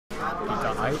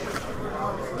Pika Ike.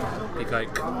 Pika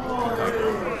Ike.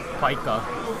 Pika.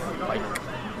 Pike.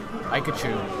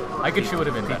 Pikachu. Pikachu would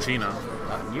have been better. Pichina.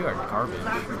 You are garbage.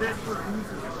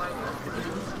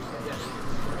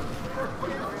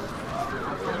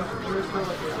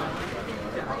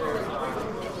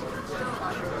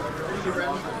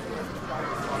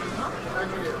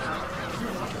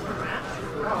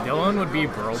 Dylan would be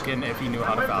broken if he knew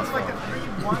how to fastball.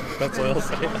 That's what I'll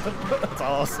say. That's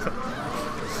all I'll say.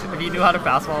 If he knew how to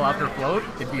fastball after float,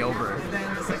 it'd be over.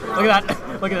 Look at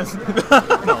that. Look at this.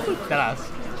 No, dead ass.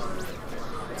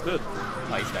 It's good.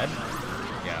 Oh, he's dead?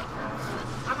 Yeah.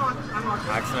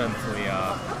 Accidentally,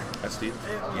 SD.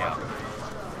 yeah.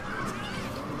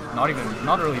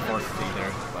 Not really forced to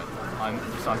either, but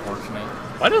it's unfortunate.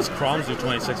 Why does Chroms do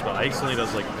 26, but Ike's only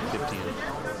does like 15?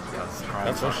 Because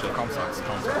That's so shit. Crom sucks.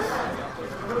 Crom sucks.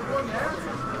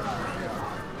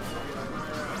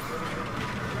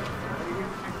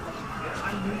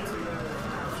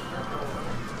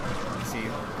 See,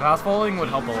 fastballing would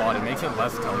help a lot. It makes it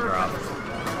less telegraphed.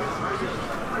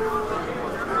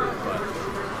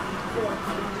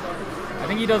 But I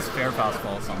think he does fair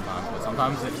fastball sometimes, but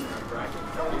sometimes it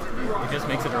just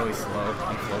makes it really slow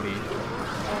and floaty.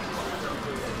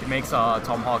 It makes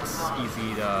tomahawks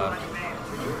easy to.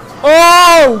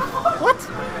 Oh! What?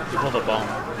 You pulled a bomb.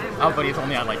 Oh, but he's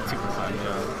only at like 2%.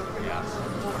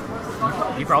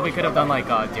 Yeah. He probably could have done like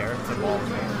dare to ball,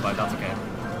 but that's okay.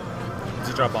 Did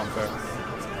you drop bomb fair?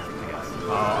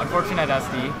 Unfortunate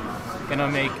SD. Gonna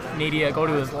make NadiA go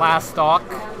to his last stock.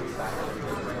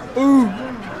 Ooh!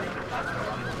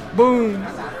 Boom!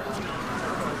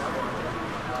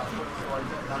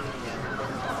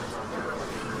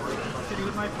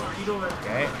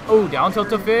 Okay. Oh, down tilt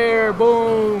to fair.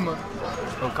 Boom!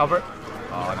 Oh, cover.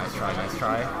 Oh, nice try, nice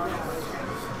try.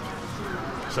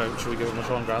 Should we give him a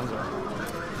shot on grounds or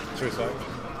should we start?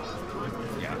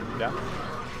 Yeah. Yeah?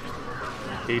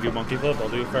 Can you do monkey flip? I'll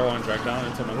do fair one drag down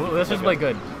into monkey flip. Let's just play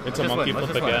good. It's a monkey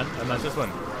flip again. And let's just win.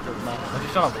 Let's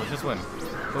just shut up. Let's just win.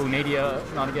 Oh, NadiA,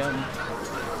 not again.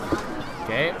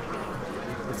 Okay.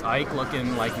 This Ike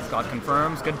looking like he's got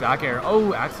confirms. Good back air.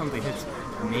 Oh, accidentally hits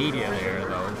NadiA there,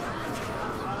 though.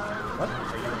 What?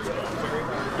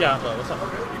 Yeah, what's up?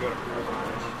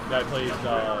 Yeah, I played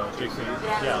Jason.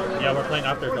 Yeah, we're playing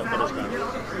after the middle scrum.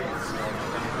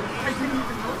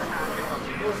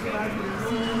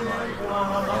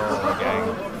 Oh, dang.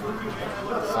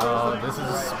 So this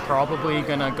is probably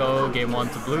gonna go game 1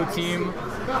 to blue team.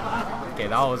 Okay,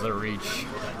 that was a reach,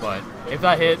 but if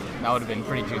that hit, that would have been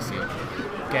pretty juicy.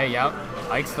 Okay, yeah,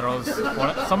 Ike's throws,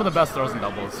 some of the best throws in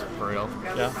doubles, for real.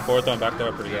 Yeah, forward throw and back throw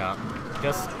are pretty good. Yeah,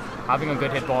 just having a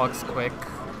good hitbox, quick,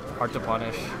 hard to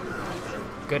punish,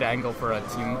 good angle for a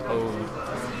team. Oh.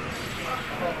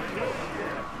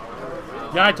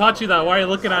 Yeah, I taught you that. Why are you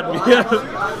looking at me? Yeah.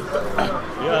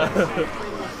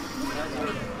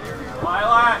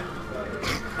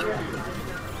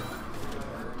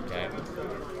 Okay.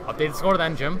 Update the score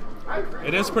then, Jim.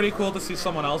 It is pretty cool to see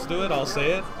someone else do it, I'll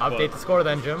say it. Update the score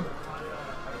then, Jim.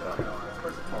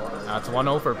 That's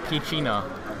 1-0 for Pichina.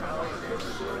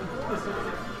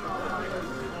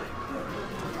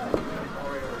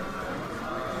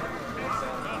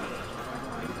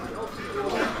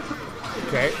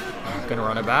 Okay, gonna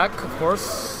run it back, of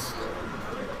course.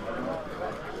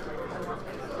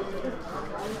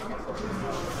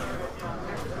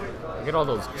 Look at all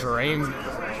those frames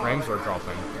we're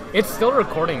dropping. It's still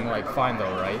recording like fine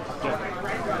though, right?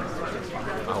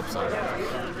 I hope so.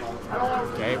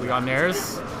 Okay, we got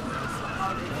Nairs.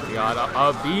 We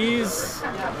got Bees.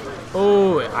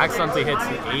 Oh, it accidentally hits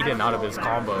Aiden out of his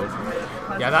combo.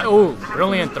 Yeah, that. Oh,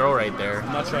 brilliant throw right there.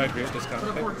 I'm not sure I agree with this kind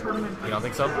of thing. You don't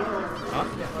think so? Huh?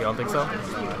 You don't think so? I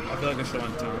feel like I should have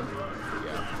went down.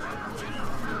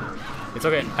 Yeah. It's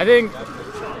okay. I think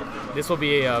this will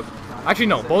be a. Actually,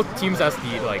 no. Both teams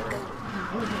SD like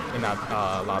in that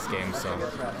last game, so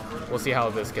we'll see how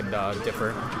this can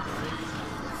differ.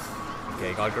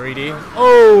 Okay, got greedy.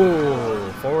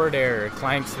 Oh, forward air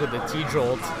clanks with the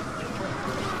T-jolt,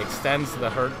 extends the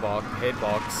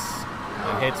hitbox,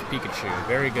 and hits Pikachu.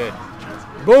 Very good.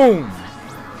 Boom.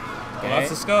 Okay.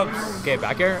 Lots of scubs. Okay,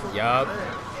 back air. Yup.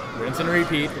 Rinse and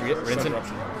repeat. Rinse and.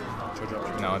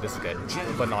 No, this is good,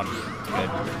 but not good.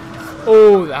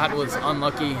 Oh, that was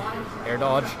unlucky. Air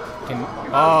dodge.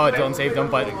 Oh, Dylan saved him,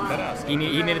 but he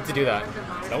needed to do that.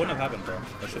 That wouldn't have happened, bro.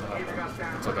 That shouldn't have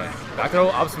happened. It's okay. Back throw,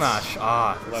 up smash.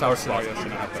 Ah, sour spot.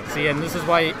 See, and this is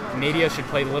why NadiA should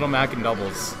play Little Mac in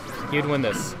doubles. He would win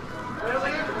this.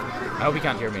 I hope he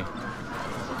can't hear me.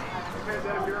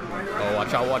 Oh,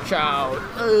 watch out, watch out.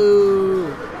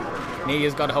 Oh.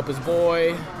 NadiA's got to help his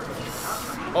boy.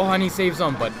 Oh, and he saves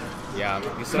him, but Yeah.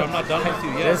 You said I'm not done with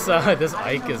you yet. This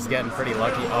Ike is getting pretty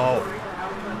lucky. Oh,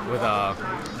 with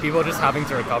people just having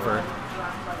to recover,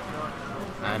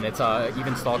 and it's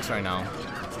even stocks right now.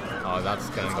 Oh, that's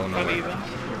gonna go nowhere. Even.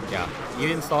 Yeah,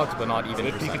 even stocks, but not even.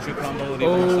 Good Pikachu combo.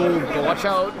 Oh, but watch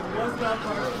out!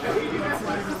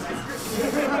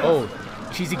 Oh,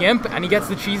 cheesy gimp, and he gets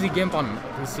the cheesy gimp on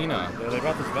Lucina. Yeah, they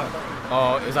brought this back.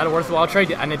 Oh, is that a worthwhile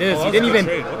trade? And it is. Oh, he didn't even.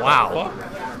 Wow.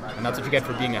 And that's what you get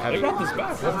for being a heavy. They brought this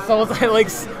back. So was that like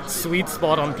sweet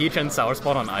spot on Peach and sour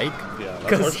spot on Ike? Yeah,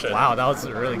 that's horseshit. Wow, that was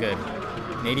really good.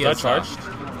 NadiA charged?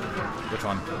 Which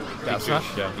one? The F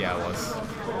Smash? Yeah. Yeah, it was.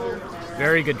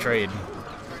 Very good trade.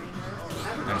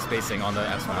 And spacing on the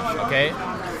F Smash. Okay.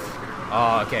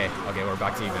 Oh, okay. Okay, we're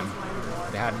back to even.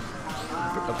 They had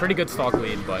a pretty good stock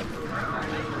lead, but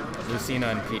Lucina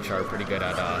and Peach are pretty good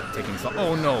at taking stock.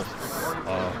 Oh no!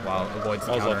 Oh wow, avoids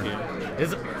the counter.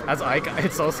 As Ike,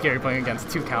 it's so scary playing against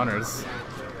two counters.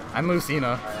 And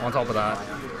Lucina on top of that.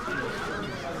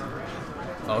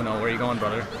 Oh no, where are you going,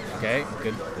 brother? Okay,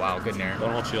 good. Wow, good nair.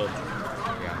 Don't hold shield.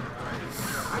 Yeah.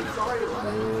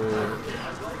 Ooh.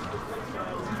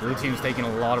 Blue team's taking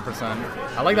a lot of percent.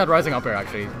 I like that rising up air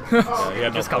actually. Yeah,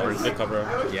 just covers. Good cover.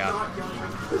 Yeah.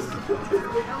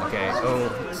 Okay. Oh,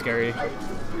 scary.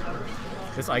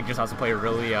 This Ike just has to play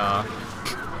really Or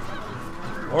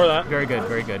that. very good,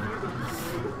 very good.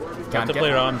 Have to play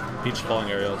around Peach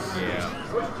falling aerials. Yeah.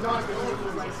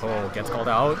 Oh, gets called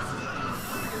out.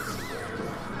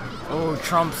 Oh,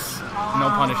 Trump's no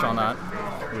punish on that.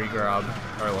 Re-grab.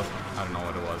 Or it was, I don't know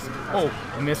what it was. Oh,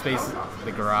 misspace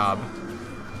the grab.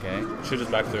 Okay. Shoot his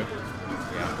back through.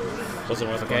 Yeah. Wasn't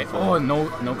worth Okay. Oh,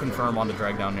 no confirm on the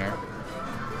drag down there.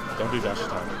 Don't do dash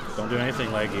attack. Don't do anything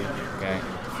laggy. Okay.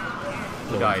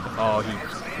 He died. Oh,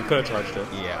 he could have charged it.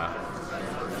 Yeah.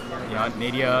 Yeah,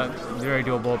 NadiA, very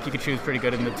doable. Pikachu's pretty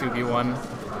good in the 2v1.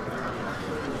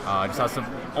 Just has to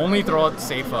only throw out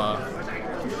safe.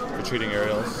 Retreating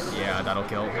aerials. Yeah, that'll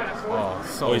kill. Oh,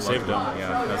 so he lucky. saved him.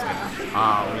 Yeah, that's good.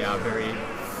 Oh, yeah, very.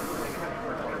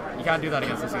 You can't do that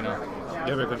against Lucina. You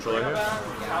have your controller here?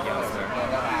 Yeah, it's there.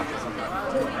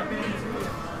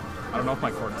 I don't know if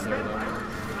my cord's there though.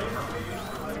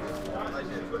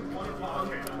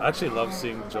 I actually love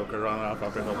seeing Joker run off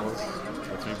after doubles.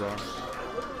 That's me, bro.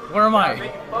 Where am I?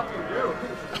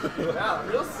 Yeah,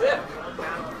 real sick.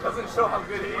 Doesn't show how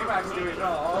good Amax doing. No,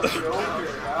 all Joker.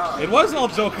 Yeah. It was all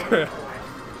Joker.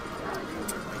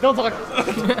 Don't talk.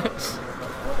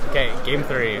 Okay, game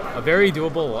 3. A very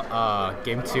doable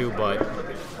game 2, but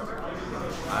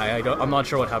I'm not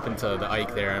sure what happened to the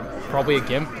Ike there. Probably a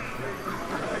gimp.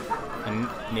 And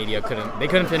NadiA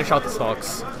couldn't finish out the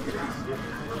stocks.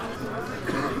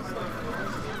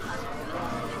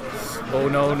 Oh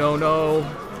no, no, no.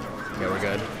 Okay, we're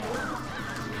good.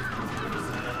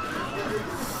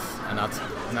 And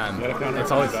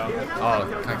it's always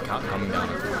coming down.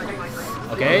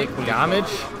 Okay,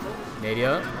 damage.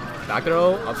 NadiA, back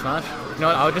throw, up smash. You know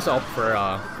what? I would just opt for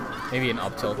maybe an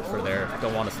up tilt for there.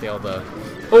 Don't want to steal the.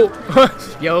 Oh,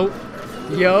 yo.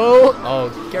 Oh,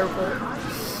 careful.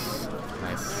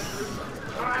 Nice.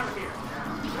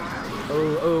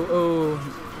 Oh.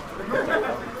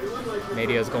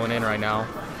 NadiA's going in right now.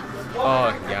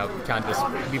 Oh, yeah, can't just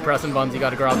be pressing buttons, you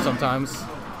gotta grab sometimes.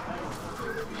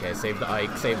 Okay, save the Ike.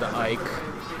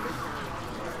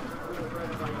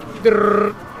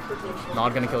 Drrr.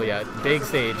 Not gonna kill yet. Big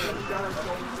stage.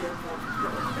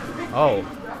 Oh.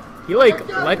 He, like,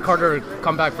 let Carter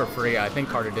come back for free. I think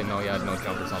Carter didn't know he had no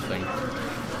jump or something.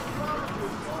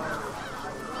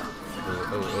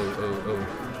 Oh.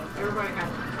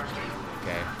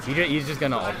 Okay, he's just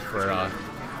gonna opt for,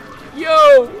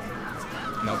 Yo!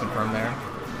 No confirm there.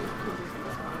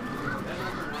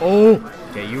 Oh!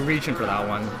 Okay, you reaching for that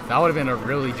one. That would have been a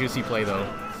really juicy play, though.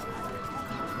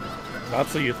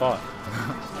 That's what you thought.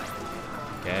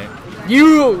 Okay.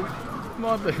 You!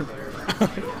 Mother...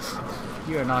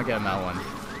 You are not getting that one.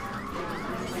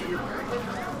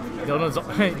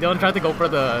 Dylan tried to go for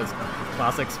the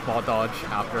classic spot dodge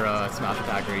after a smash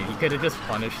attack read. He could have just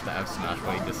punished the F smash,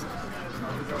 but he just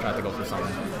tried to go for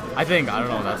something. I don't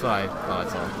know, that's what I thought I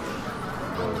saw.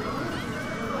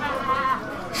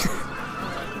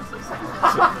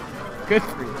 Good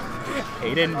for you.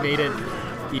 Hayden made it.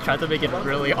 He tried to make it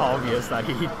really obvious that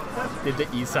he did the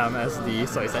ESAM SD,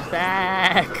 so he said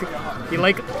back. He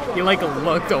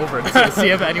looked over to see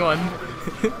if anyone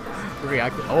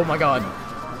reacted. Oh my god.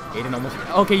 Hayden almost.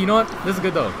 Okay, you know what? This is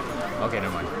good though. Okay,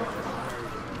 never mind.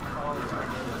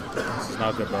 This is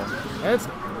not good though. It's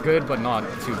good, but not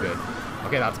too good.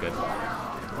 Okay, that's good.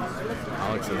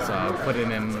 Alex is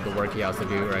putting in the work he has to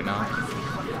do right now.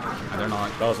 And they're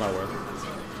not. That was not worth.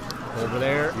 Over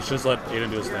there. You should just let Aiden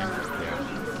do his thing.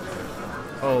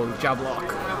 Yeah. Oh, jab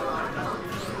lock.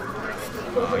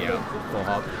 Oh yeah, full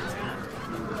hop.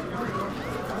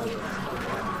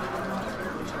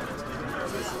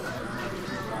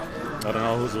 I don't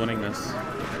know who's winning this.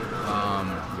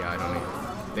 Yeah, I don't know.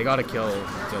 They gotta kill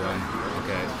Dylan.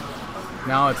 Okay.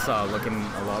 Now it's looking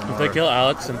a lot more. If they kill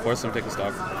Alex and force him to take a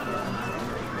stock.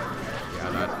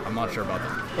 Yeah, that I'm not sure about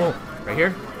that. Oh, right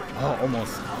here? Oh,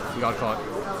 almost. He got caught.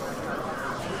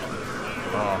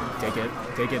 Oh, take it,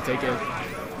 take it, take it.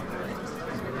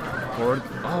 Forward.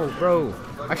 Oh, bro.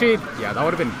 Actually, yeah, that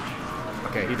would have been.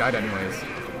 Okay, he died anyways.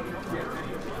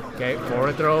 Okay,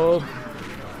 forward throw.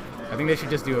 I think they should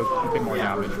just do a bit more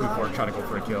damage before trying to go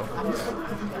for a kill.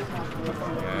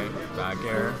 Okay, back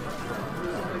air.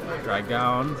 Drag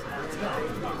down.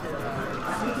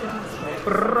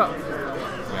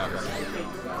 Yeah.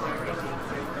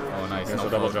 Oh, nice. No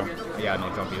double jump. Yeah, no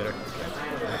jump either.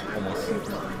 Okay. Almost.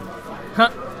 Huh.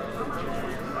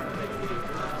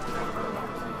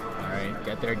 Alright,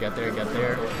 get there, get there, get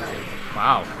there.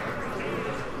 Wow.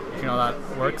 You know that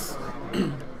works?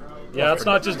 Yeah, it's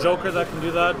not just Joker that can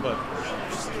do that, but...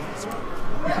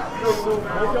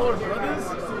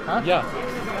 Huh? Yeah.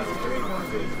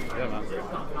 Yeah, man.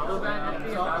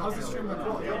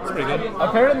 It's pretty good.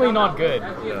 Apparently not good.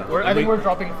 Yeah. I think we're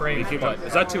dropping frames, Keep but...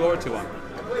 Is that 2-0 or 2-1?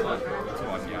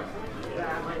 2-1, yeah.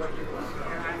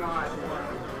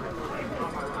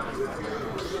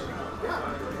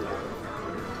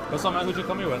 What's up, man? Who'd you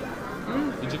come here with?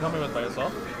 Did you come here with by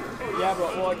yourself? Yeah,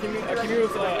 but well, I came here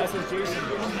with SS Jason.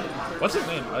 What's his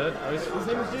name? His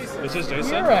name is Jason. It's just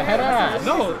Jason? You're a head ass.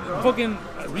 No, fucking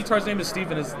retard's name is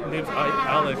Steven, his name's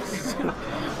Alex.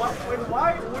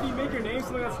 Why would you make your name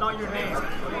something that's not your name? You know what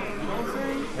I'm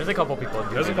saying? There's a couple people.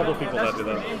 There's a couple people that do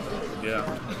that. Yeah.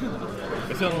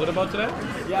 You feeling good about today?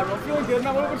 Yeah, bro, feeling good.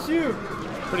 Now, what about you?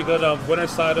 Pretty good.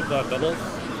 Winner's side of the doubles.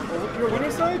 Oh, your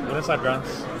winner side? Winner's side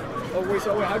grants. Oh wait,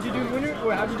 so wait, how'd you do winner?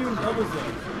 Wait, how'd you do in doubles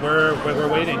then? We're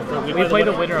waiting. We played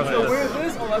the winner of So this. where is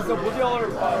this? Oh, let's go. Both y'all are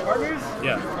partners?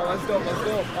 Yeah. Oh, let's go, let's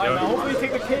go. Alright, now hopefully you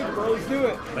take the cake, bro. Let's do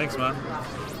it. Thanks, man.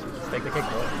 Take the cake,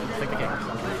 bro. Take the cake.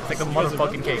 Take the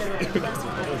motherfucking cake.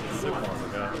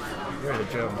 You're in the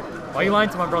gym. Why are you lying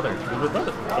to my brother? We're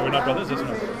brothers. Are we not brothers? Yes or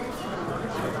no?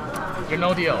 You're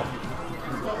no deal.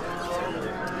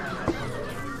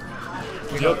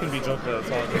 Joe can be Joker, that's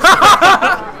all.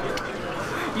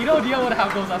 You know Dio would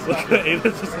have those SMSs.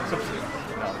 Aiden's just such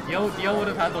a... Dio would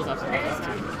have had those SMSs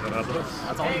too.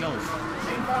 That's all he knows.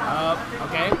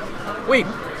 Okay. Wait.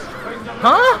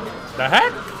 Huh? The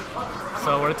heck?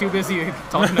 So we're too busy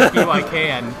talking to BYK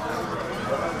and...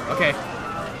 Okay.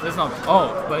 This is not...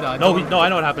 Oh, but... No, I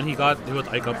know what happened. He was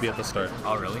Ike up at the start.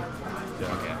 Oh, really?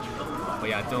 Yeah. Okay. But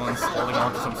yeah, Dylan's holding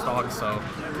on to some stock, so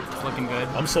it's looking good.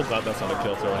 I'm so glad that's not a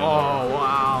kill throw. Oh,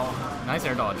 wow. Nice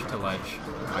air dodge to ledge.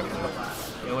 Actually.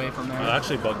 Get away from there. It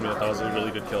actually bugged me that was a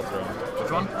really good kill throw.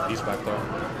 Which one? He's back throw.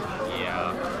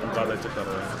 Yeah. I'm glad they took that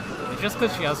away. It's just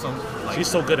because she has some... Like, She's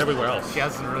so good everywhere else. she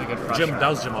has some really good pressure. That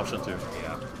was gym option too.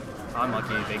 Yeah.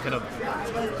 Unlucky. They could have...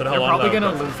 They're probably going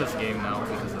to lose this game now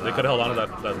because of that. They could have held on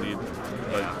to that lead.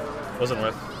 But wasn't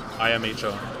worth.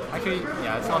 IMHO. Actually,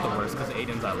 yeah, it's not the worst because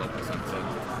Aiden's at low percent too.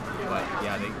 But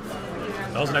yeah,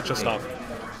 that was an extra stop.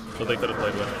 So they could have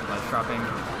played with. Ledge trapping.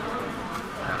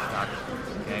 Dash back.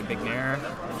 Okay, big nair.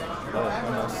 Oh,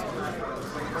 almost.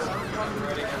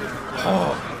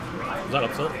 Oh. Is that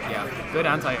up tilt? Yeah, good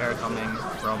anti-air coming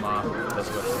from That's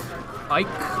good. Ike.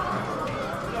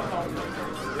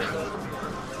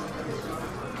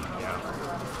 Yeah.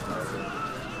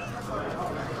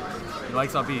 He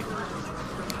likes up B.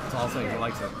 That's all I'll say, he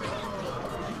likes it.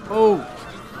 Oh!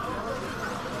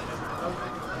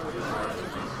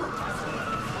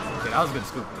 Okay, that was a good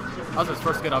scoop. That was his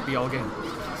first good up B all game.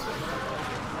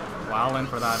 Wow, in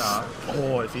for that,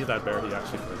 Oh, if he had that bear, he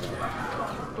actually could.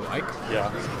 Who, Ike?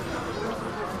 Yeah.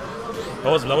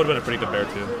 That would have been a pretty good bear,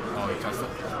 too. Oh, he tested.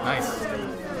 Nice.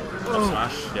 Oh.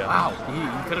 Smash, yeah. Wow,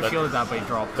 he could have shielded that, but he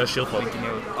dropped. That's shield poke.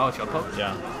 Oh, shield poke?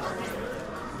 Yeah.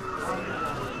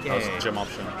 That was gym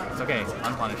option. It's okay,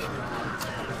 unpunished.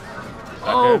 Back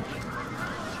Oh! air.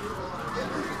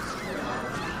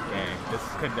 Okay, this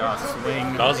could swing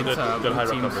That was a into good high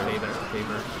team's recovery.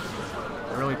 favor.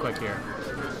 Really quick here.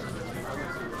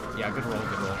 Yeah, good roll,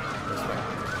 good roll. This way.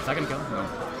 Second kill? No.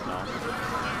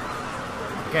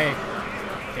 Okay.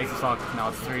 Takes the stock. Now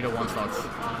it's 3-1 stocks.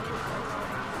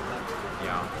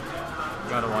 Yeah. You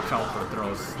gotta watch out for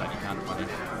throws that you can't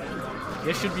punish.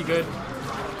 This should be good.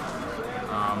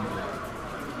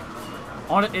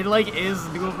 It like is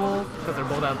doable because they're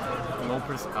both at low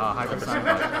high percent.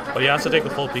 But he has to take the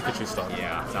full Pikachu stock.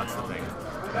 Yeah, that's the thing.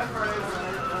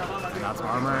 And that's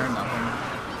armor, nothing.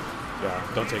 Yeah,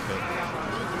 don't take it.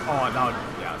 Oh, no,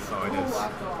 yeah, so it is.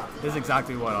 This is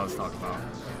exactly what I was talking about.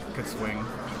 Could swing.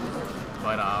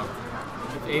 But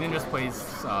if Aiden just plays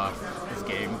this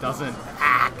game, doesn't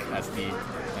hack SD,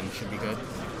 then it should be good.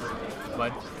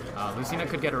 But Lucina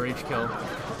could get a rage kill.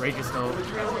 Rage is still...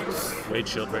 Rage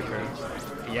shield breaker.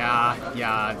 Yeah,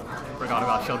 forgot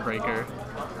about shield breaker.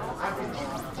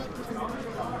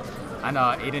 And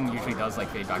Aiden usually does like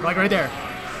fade back, like right there.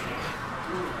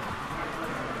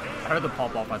 I heard the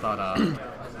pop off. I thought same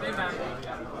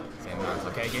match.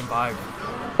 Okay, game 5.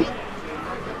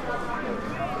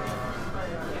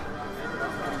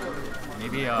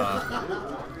 Maybe I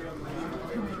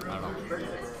don't know.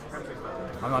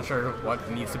 I'm not sure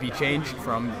what needs to be changed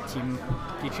from Team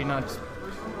Peachy Nuts.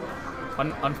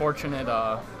 Unfortunate.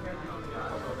 I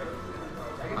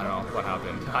don't know what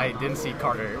happened. I didn't see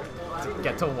Carter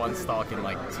get to 1 stock in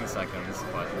like 2 seconds,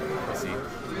 but we'll see.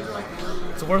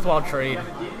 It's a worthwhile trade.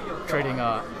 Trading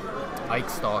Ike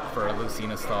stock for a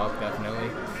Lucina stock,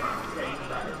 definitely.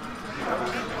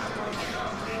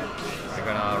 They're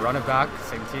gonna run it back.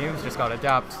 Same teams, just gotta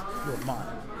adapt.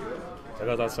 I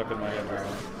got that stuck in my head.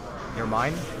 You're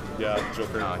mine? Yeah,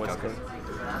 Joker. Joker.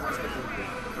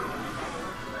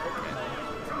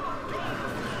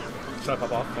 Should I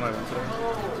pop off when I went today?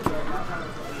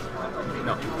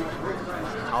 No.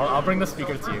 I'll bring the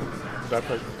speaker to you. Gotta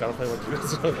play what you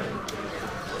guys.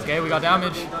 Okay, we got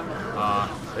damage.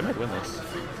 They might win this.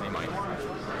 They might.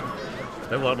 They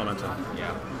have a lot of momentum.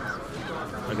 Yeah.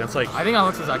 Against like. I think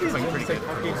Alex is actually playing pretty good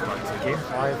for the most part. Game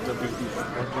 5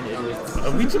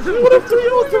 WP. We just didn't want to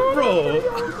 3-0, bro.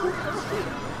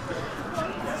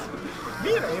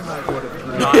 Me and AMAC would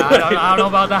have. No, I don't know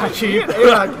about that, Chief.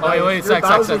 Oh, wait, sec.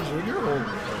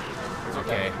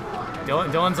 Okay.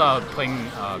 Dylan's playing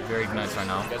very nice right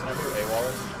now. You guys know who AWOL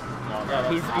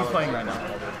is? He's playing right now.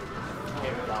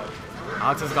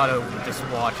 Alex has got to just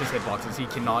watch his hitboxes. He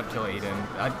cannot kill Aiden.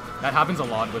 That happens a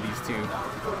lot with these two.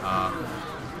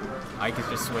 Ike is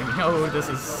just swinging. Oh, this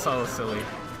is so silly.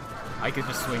 Ike is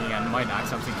just swinging and might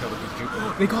accidentally kill the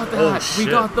Pikachu. They got that! Oh, shit.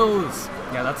 We got those!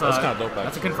 Yeah, that's kind of dope,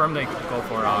 that's a confirm they go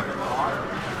for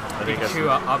Pikachu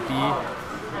up B,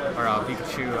 or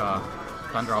Pikachu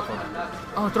Thunder off of.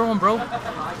 Oh, throw him, bro!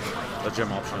 The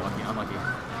gym option. Unlucky.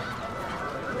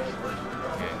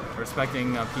 Okay,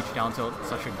 respecting Peach down tilt,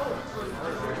 such a...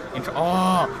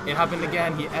 Oh! It happened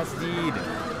again, he SD'd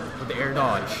with the air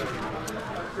dodge.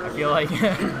 I feel like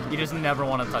you just never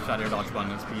want to touch that air dodge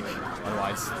button as Peach,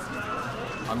 otherwise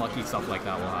unlucky stuff like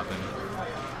that will happen.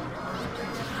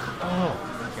 Oh!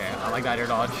 Okay, I like that air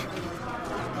dodge.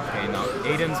 Okay, now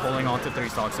Aiden's holding on to 3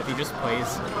 stocks. If he just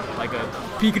plays like a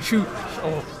Pikachu...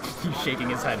 Oh, he's shaking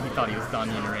his head. He thought he was done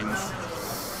in rings.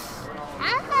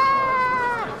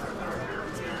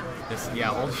 Just, yeah,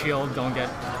 hold shield. Don't get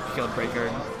shield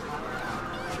breaker.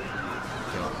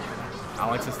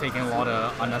 Alex is taking a lot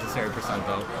of unnecessary percent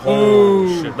though. Oh,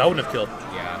 shit. That wouldn't have killed.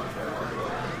 Yeah.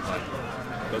 But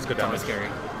that was good damage. damage. Scary.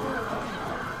 Yo,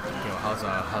 how's the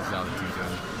other team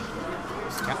doing?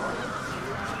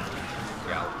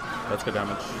 Yeah. That's good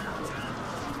damage.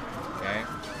 Okay.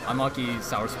 Unlucky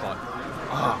sour spot.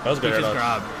 Ah, that was good air dodge.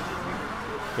 Grab.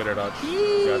 Good air dodge.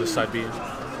 Yeah, this side B.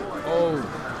 Oh.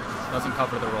 Doesn't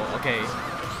cover the roll. Okay.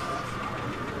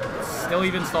 Still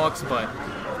even stocks, but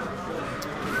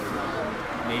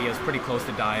NadiA is pretty close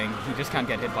to dying. He just can't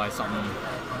get hit by something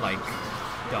like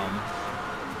dumb.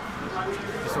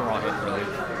 Just a raw hit, really.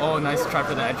 Oh, nice try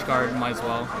for the edge guard. Might as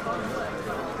well.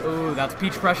 Ooh, that's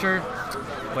Peach pressure.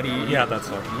 But he that's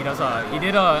all. He does he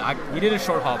did a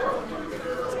short hop.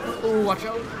 Ooh, watch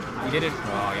out. He did it.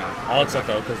 Oh yeah. I'll accept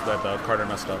though because that Carter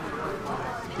messed up.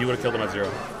 He would have killed him at 0.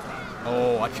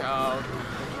 Oh, watch out.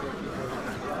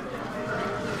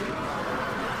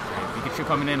 Okay, Pikachu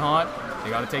coming in hot.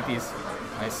 They gotta take these.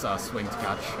 Nice swing to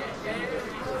catch.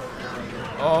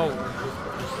 Oh.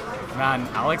 Man,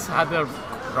 Alex had the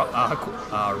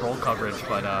roll coverage,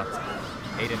 but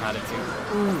Aiden had it too.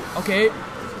 Ooh, okay.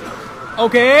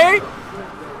 Okay.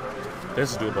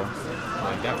 This is doable.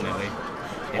 Definitely.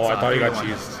 Oh, I thought you got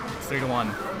cheesed. It's 3-1.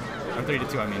 Or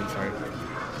 3-2, I mean, sorry.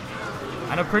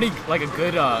 And a pretty, like a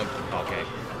good, okay.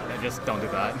 Yeah, just don't do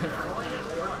that.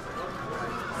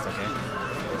 It's okay.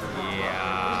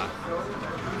 Yeah.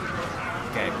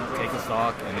 Okay, take the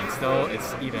stock, and then still,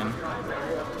 it's even.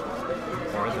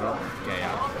 Or is it up? Okay,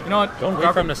 yeah. You know what? Don't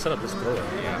wait for him to set up this throw.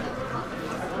 Yeah.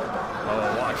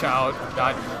 Oh, watch out.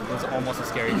 That was almost a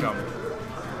scary jump.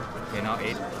 Okay, now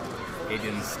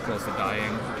Aiden's close to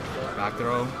dying. Back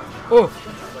throw. Oh!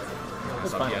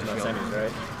 That's fine. That's semis,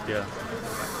 right? Yeah.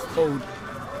 Oh.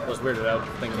 I was weirded out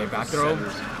thinking Okay, of back throw.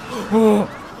 centers. Oh!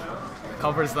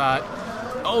 covers that.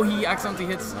 Oh, he accidentally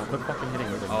hits. No, quit fucking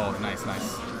hitting with it. Oh, nice,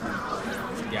 nice.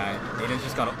 Yeah, Aiden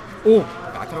just got a... Oh,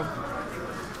 back throw.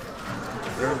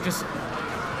 Just...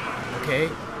 Okay.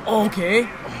 Okay.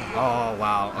 Oh,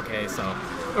 wow. Okay, so...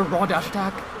 A raw dash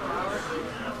attack.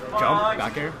 Jump,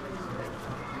 back air.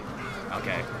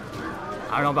 Okay.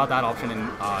 I don't know about that option in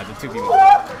the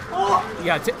 2v1.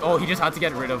 Yeah, oh, he just had to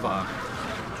get rid of...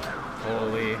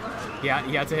 Holy... Yeah,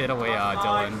 he had to hit away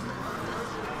Dylan.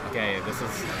 Okay, this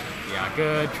is... Yeah,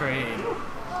 good trade.